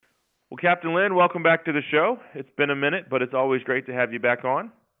Well, Captain Lynn, welcome back to the show. It's been a minute, but it's always great to have you back on.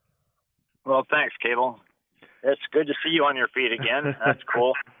 Well, thanks, Cable. It's good to see you on your feet again. That's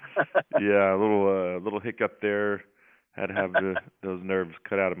cool. Yeah, a little hiccup there. Had to have those nerves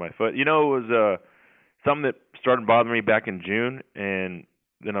cut out of my foot. You know, it was something that started bothering me back in June, and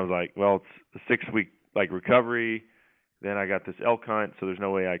then I was like, well, it's a 6-week recovery. Then I got this elk hunt, so there's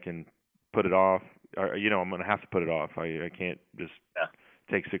no way I can put it off. Or, I'm going to have to put it off. I can't just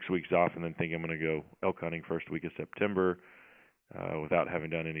take 6 weeks off and then think I'm going to go elk hunting first week of September without having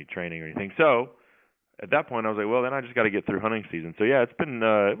done any training or anything. So at that point, I was like, well, then I just got to get through hunting season. So yeah, it's been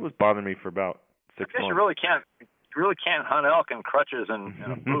it was bothering me for about 6 months. You really can't hunt elk in crutches and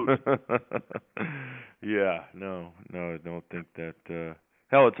a boot. Yeah, no, I don't think that.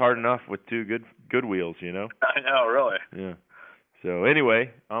 Hell, it's hard enough with two good wheels, I know, really. Yeah. So anyway,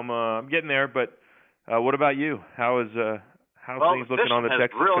 I'm getting there. But what about you? How's things looking on the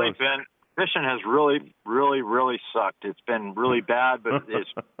Texas coast? Fishing has really, really, really sucked. It's been really bad, but it's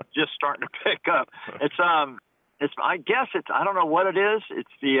just starting to pick up. I guess I don't know what it is. It's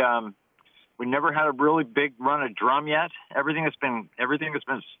we never had a really big run of drum yet. Everything has been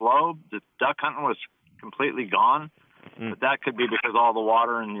slow. The duck hunting was completely gone, but that could be because of all the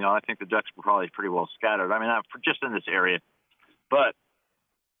water, and I think the ducks were probably pretty well scattered. I mean, just in this area, but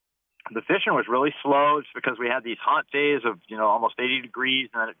the fishing was really slow. It's because we had these hot days of almost 80 degrees,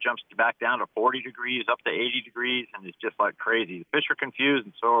 and then it jumps back down to 40 degrees, up to 80 degrees, and it's just like crazy. The fish are confused,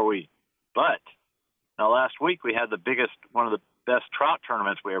 and so are we. But now last week we had one of the best trout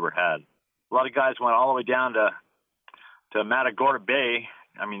tournaments we ever had. A lot of guys went all the way down to Matagorda Bay.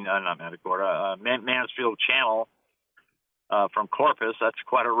 I mean, not Matagorda, Mansfield Channel from Corpus. That's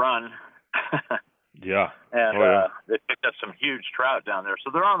quite a run. Yeah. And they picked up some huge trout down there.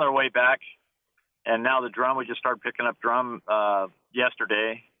 So they're on their way back. And now the drum, we just started picking up drum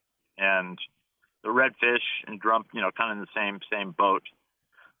yesterday. And the redfish and drum, kind of in the same boat.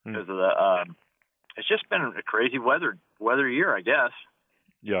 Because of the it's just been a crazy weather year, I guess.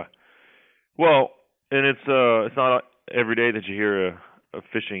 Yeah. Well, and it's not every day that you hear a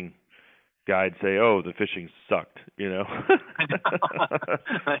fishing guide say, "Oh, the fishing sucked,"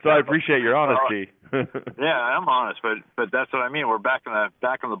 So I appreciate your honesty. Yeah, I'm honest, but that's what I mean. We're back in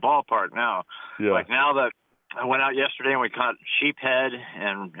the ballpark now. Yeah. Like now that I went out yesterday and we caught sheephead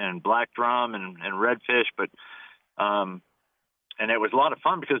and black drum and redfish, but and it was a lot of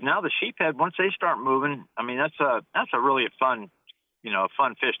fun because now the sheephead, once they start moving, I mean that's a really fun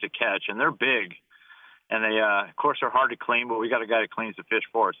fish to catch, and they're big. And they, of course, they're hard to clean, but we got a guy that cleans the fish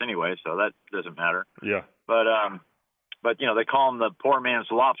for us anyway, so that doesn't matter. Yeah. But they call them the poor man's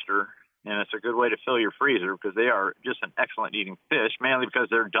lobster, and it's a good way to fill your freezer because they are just an excellent eating fish, mainly because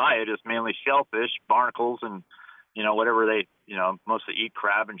their diet is mainly shellfish, barnacles, and whatever they mostly eat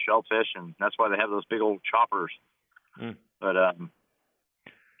crab and shellfish, and that's why they have those big old choppers. But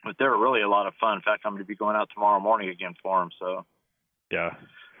they're really a lot of fun. In fact, I'm going to be going out tomorrow morning again for them. So. Yeah.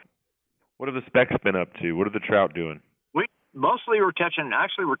 What have the specs been up to? What are the trout doing? We're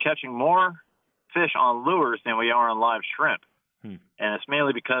catching more fish on lures than we are on live shrimp. And it's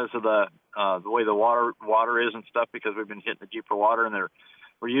mainly because of the way the water is and stuff, because we've been hitting the deeper water, and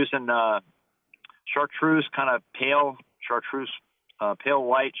we're using chartreuse, kind of pale chartreuse, pale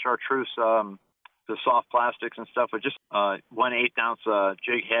white chartreuse, the soft plastics and stuff, with just 1/8 ounce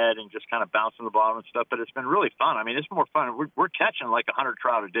jig head and just kind of bouncing the bottom and stuff. But it's been really fun. I mean, it's more fun. We're catching like 100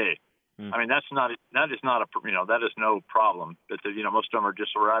 trout a day. I mean, that is no problem. But most of them are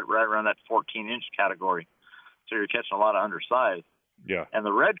just right around that 14-inch category. So you're catching a lot of undersized. Yeah. And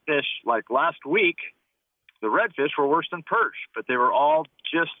the redfish, like last week, the redfish were worse than perch, but they were all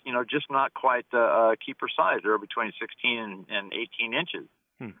just not quite keeper size. They were between 16 and 18 inches.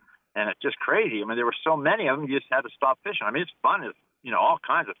 And it's just crazy. I mean, there were so many of them, you just had to stop fishing. I mean, it's fun. It's, all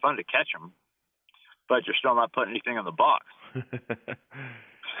kinds of fun to catch them, but you're still not putting anything in the box.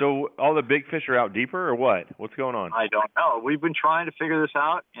 So all the big fish are out deeper, or what? What's going on? I don't know. We've been trying to figure this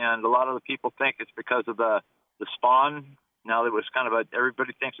out, and a lot of the people think it's because of the spawn. Now it was kind of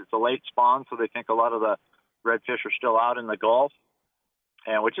everybody thinks it's a late spawn, so they think a lot of the redfish are still out in the Gulf,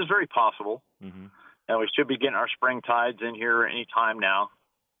 and which is very possible. And we should be getting our spring tides in here any time now.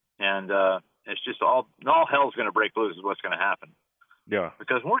 And it's just all hell's going to break loose is what's going to happen. Yeah.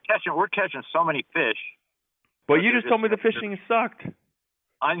 Because we're catching so many fish. But you just told me the fishing sucked.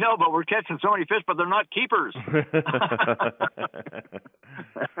 I know, but we're catching so many fish, but they're not keepers.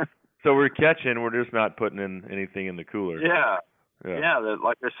 So we're catching, we're just not putting in anything in the cooler. Yeah.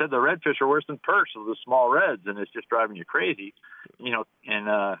 Like I said, the redfish are worse than perch, so the small reds, and it's just driving you crazy.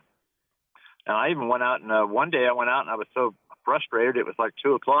 And I even went out, and one day I went out, and I was so frustrated. It was like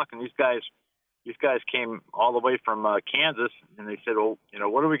 2:00, and these guys came all the way from Kansas, and they said, "Well,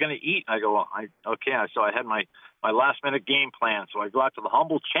 what are we going to eat?" And I go, "Well, okay." So I had my last minute game plan. So I go out to the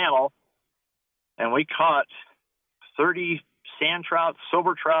Humboldt Channel, and we caught 30 sand trout,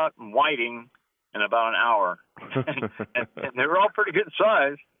 silver trout, and whiting in about an hour, and they were all pretty good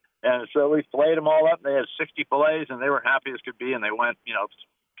size. And so we filleted them all up. And they had 60 fillets, and they were happy as could be. And they went,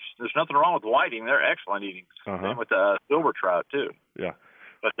 there's nothing wrong with whiting; they're excellent eating. Same with the silver trout too. Yeah.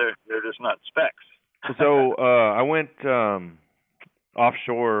 But they're just not specks. So I went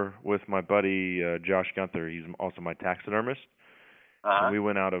offshore with my buddy Josh Gunther. He's also my taxidermist. And we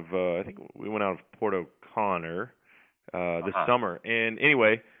went out of I think we went out of Port O'Connor this summer. And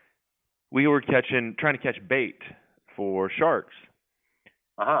anyway, we were trying to catch bait for sharks.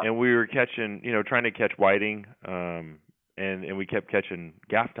 And we were catching, trying to catch whiting, and we kept catching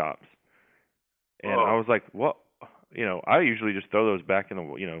gaff tops. And I was like, what? I usually just throw those back in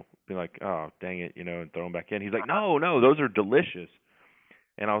the, be like, oh, dang it, and throw them back in. He's like, no, those are delicious.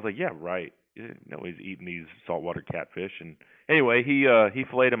 And I was like, yeah, right. Nobody's eating these saltwater catfish. And anyway, he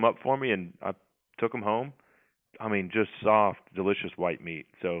filleted them up for me, and I took them home. I mean, just soft, delicious white meat.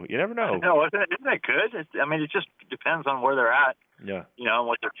 So you never know. No, isn't that good? It just depends on where they're at. Yeah. And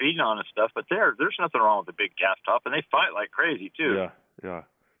what they're feeding on and stuff. But there's nothing wrong with the big gaff top, and they fight like crazy too. Yeah.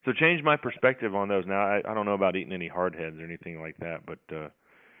 So change my perspective on those. Now I don't know about eating any hardheads or anything like that, but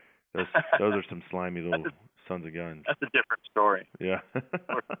those are some slimy little sons of guns. That's a different story. Yeah. Of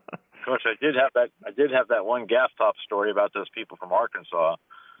course, I did have that one gaff top story about those people from Arkansas.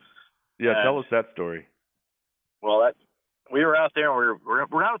 Yeah, tell us that story. Well, we were out there, and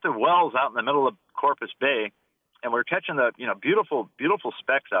we're out at the wells out in the middle of Corpus Bay, and we're catching the beautiful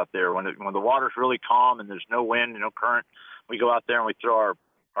specks out there when the water's really calm and there's no wind, no current. We go out there and we throw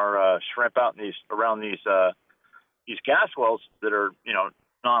our shrimp out in around these gas wells that are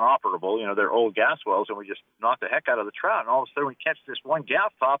non-operable. They're old gas wells, and we just knock the heck out of the trout. And all of a sudden we catch this one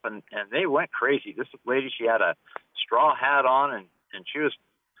gaff top, and they went crazy. This lady, she had a straw hat on, and she was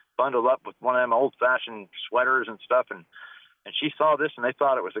bundled up with one of them old-fashioned sweaters and stuff, and she saw this, and they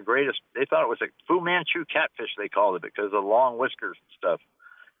thought it was they thought it was a Fu Manchu catfish, they called it, because of the long whiskers and stuff.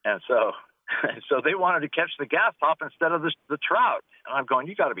 And so they wanted to catch the gaff top instead of the trout. And I'm going,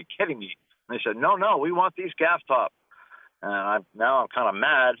 you got to be kidding me. And they said, no, we want these gaff top. And now I'm kind of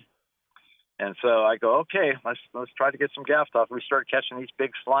mad. And so I go, okay, let's try to get some gaff tops. We started catching these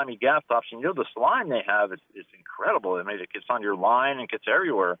big slimy gaff tops. And the slime they have is incredible. It gets on your line and gets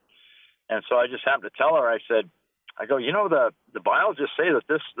everywhere. And so I just happened to tell her, I go, the biologists say that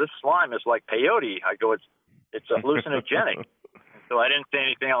this slime is like peyote. I go, it's a hallucinogenic. So I didn't say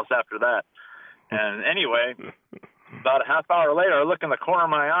anything else after that. And anyway, about a half hour later, I look in the corner of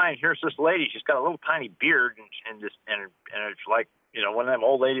my eye, and here's this lady. She's got a little tiny beard, and it's like one of them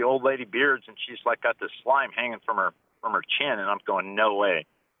old lady beards, and she's like got this slime hanging from her chin, and I'm going, no way.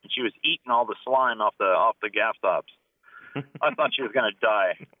 And she was eating all the slime off the gaff tops. I thought she was going to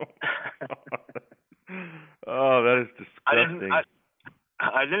die. Oh, that is disgusting.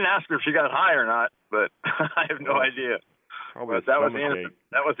 I didn't ask her if she got high or not, but I have no idea. But that was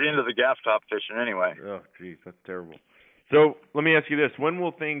the end of the gaff top fishing anyway. Oh, geez, that's terrible. So let me ask you this: when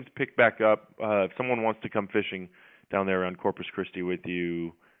will things pick back up? If someone wants to come fishing down there around Corpus Christi with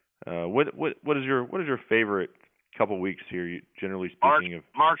you, what is your favorite couple weeks here? Generally speaking,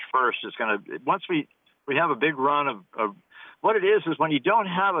 March 1st is going to once we have a big run of what it is when you don't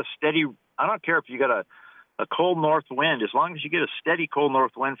have a steady. I don't care if you got a cold north wind, as long as you get a steady cold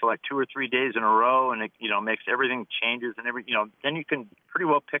north wind for like 2 or 3 days in a row, and it makes everything changes and then you can pretty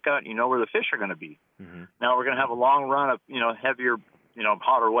well pick out where the fish are going to be. Mm-hmm. Now we're going to have a long run of heavier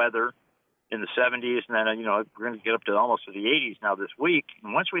hotter weather in the 70s, and then we're going to get up to almost to the 80s now this week.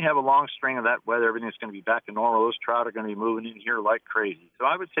 And once we have a long string of that weather, everything's going to be back to normal. Those trout are going to be moving in here like crazy. So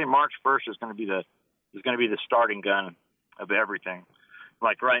I would say March 1st is going to be the starting gun of everything.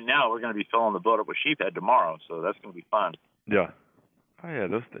 Like right now, we're going to be filling the boat up with sheephead tomorrow, so that's going to be fun. Yeah. Oh, yeah,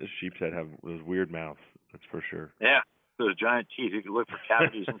 those sheephead have those weird mouths, that's for sure. Yeah, those giant teeth. You can look for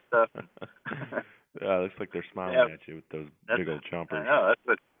cavities and stuff. Yeah, it looks like they're smiling at you with those big old chompers. I know, that's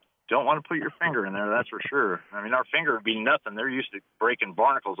what. Don't want to put your finger in there, that's for sure. I mean, our finger would be nothing. They're used to breaking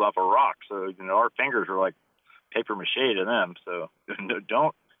barnacles off a rock, so our fingers are like paper mache to them. So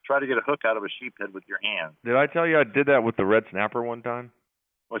don't try to get a hook out of a sheephead with your hand. Did I tell you I did that with the red snapper one time?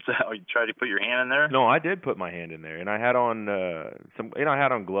 What's that? You tried to put your hand in there? No, I did put my hand in there, and I had on I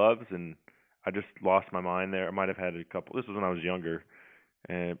had on gloves, and I just lost my mind there. I might have had a couple. This was when I was younger,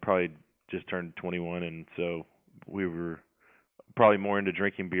 and probably just turned 21, and so we were probably more into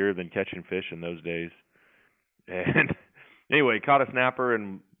drinking beer than catching fish in those days. And Anyway, caught a snapper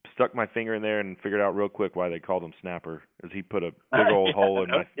and stuck my finger in there and figured out real quick why they called him snapper, as he put a big old hole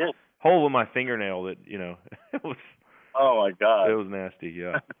in my fingernail that it was. Oh my God! It was nasty.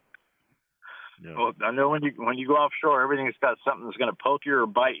 Yeah. Yeah. Well, I know when you go offshore, everything's got something that's going to poke you or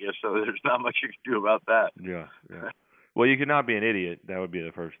bite you, so there's not much you can do about that. Yeah. Well, you could not be an idiot. That would be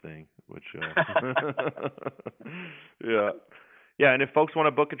the first thing. Which, yeah. And if folks want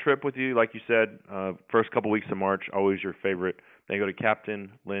to book a trip with you, like you said, first couple weeks of March, always your favorite. They go to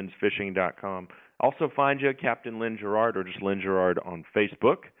CaptainLynn'sFishing.com. Also find you Captain Lynn Gerard or just Lynn Gerard on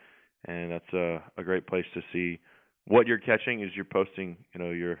Facebook, and that's a great place to see what you're catching. Is you're posting,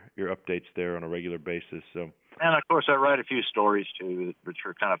 your updates there on a regular basis. So. And of course, I write a few stories too, which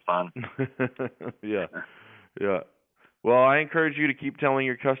are kind of fun. Yeah. Well, I encourage you to keep telling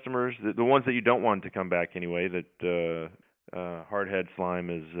your customers, the ones that you don't want to come back anyway, that hardhead slime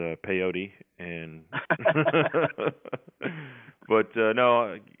is peyote, and but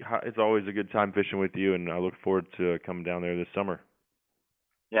no, it's always a good time fishing with you, and I look forward to coming down there this summer.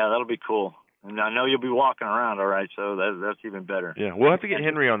 Yeah, that'll be cool. And I know you'll be walking around, all right, so that's even better. Yeah, we'll have to get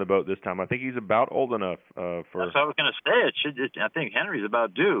Henry on the boat this time. I think he's about old enough for. That's what I was going to say. I think Henry's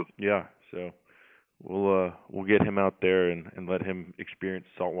about due. Yeah, so we'll get him out there and let him experience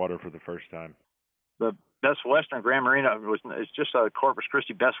saltwater for the first time. The Best Western Grand Marina it's just a Corpus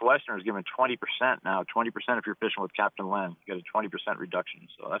Christi Best Western is giving 20% now. 20% if you're fishing with Captain Lynn. You get a 20% reduction,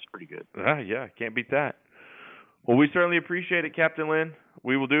 so that's pretty good. Yeah, can't beat that. Well, we certainly appreciate it, Captain Lynn.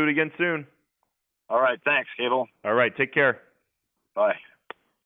 We will do it again soon. All right, thanks, Cable. All right, take care. Bye.